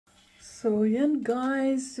So, yan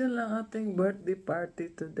guys, yun lang ating birthday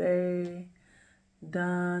party today.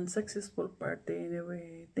 Done. Successful party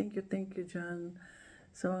anyway. Thank you dyan.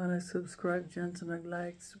 Sa mga nag-subscribe dyan, sa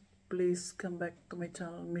nag-likes, please come back to my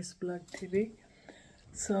channel, Miss Vlog TV.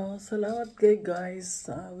 So, salamat kay guys.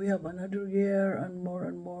 We have another year and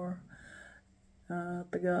more.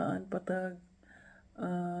 Tagaan patag.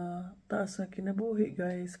 Taas na kinabuhi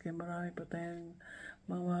guys. Kaya marami pa tayong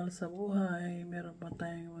mga mahal sa buhay. Meron pa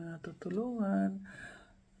tayong mga tutulungan.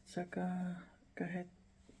 Saka kahit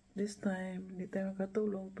this time, hindi tayo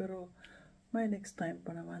makatulong, pero may next time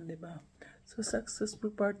pa naman, di ba? So,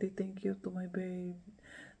 successful party. Thank you to my babe.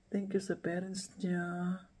 Thank you sa parents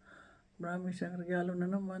niya. Marami siyang regalo na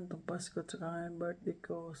naman itong Pasko at saka yung birthday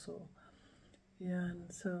ko. So,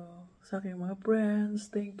 yan. So, sa aking mga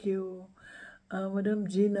friends, thank you. Madam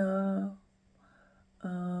Gina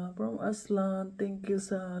from Aslan, thank you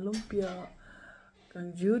sa lumpia.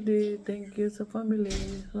 Kang Judy, thank you sa family,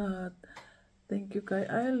 lahat. Thank you kay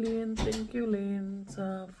Eileen, thank you Lynn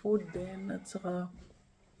sa food din, at saka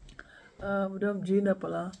Madam Gina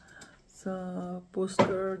pala sa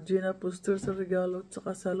poster, Gina poster sa regalo, at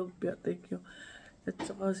saka sa lumpia, thank you. At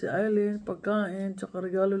saka si Eileen, pagkain, at saka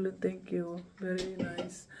regalo din, thank you, very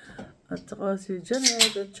nice. At saka si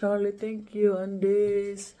Janet and Charlie, thank you, and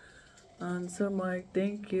this, and Sir Mike,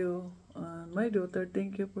 thank you, and my daughter,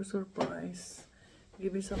 thank you for surprise.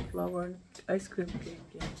 Give me some flower and ice cream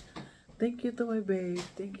cake, yeah. Thank you to my babe.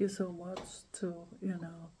 Thank you so much to,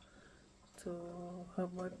 to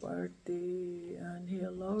have my party, and he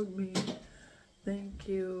allowed me. Thank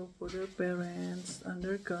you for their parents and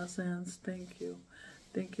their cousins. Thank you.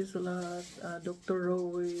 Thank you sa lahat. Dr.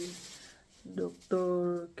 Rowie,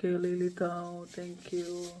 Dr. Kelly Litao, thank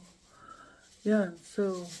you. Yan,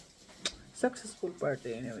 so, successful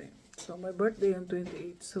party anyway. So, my birthday on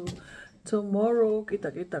 28. So, tomorrow,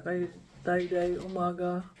 kita-kita kay Day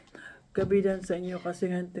umaga. Gabi din sa inyo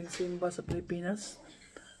kasi hanting simba sa Pilipinas.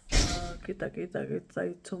 Kita-kita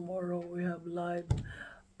tayo tomorrow. We have live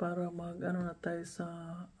para na tayo sa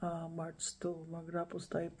March 2.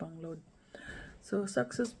 Magrapos tayo pang load. So,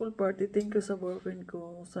 successful party. Thank you sa boyfriend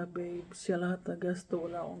ko, sa babe. Siya lahat na gasto.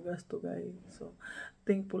 Wala akong gasto, guys. So,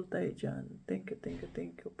 thankful tayo dyan. Thank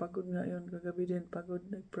you. Pagod nga yun. Kagabi din pagod.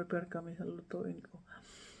 Nag-prepare kami sa lutuin ko.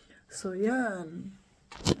 So, yan.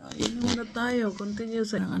 Yun muna tayo. Continue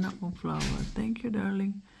sa anak kong flower. Thank you,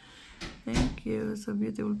 darling. Thank you sa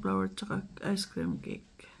beautiful flower tsaka ice cream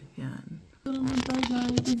cake. Yan. Ito naman tayo,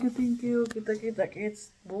 guys. Thank you. Kita-kita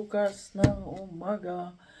kids. Bukas ng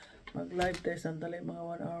umaga. Mag-live tayo sandali. Mga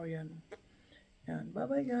 1 hour yan. Yan.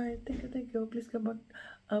 Bye-bye, guys. Thank you. Please come back.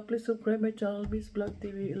 Please subscribe my channel, Miss Vlog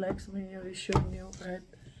TV. Like mo nyo, i-share nyo. Kahit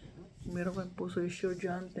meron kang puso i-share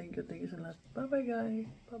dyan. Thank you sa lahat. Bye-bye,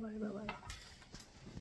 guys. Bye-bye.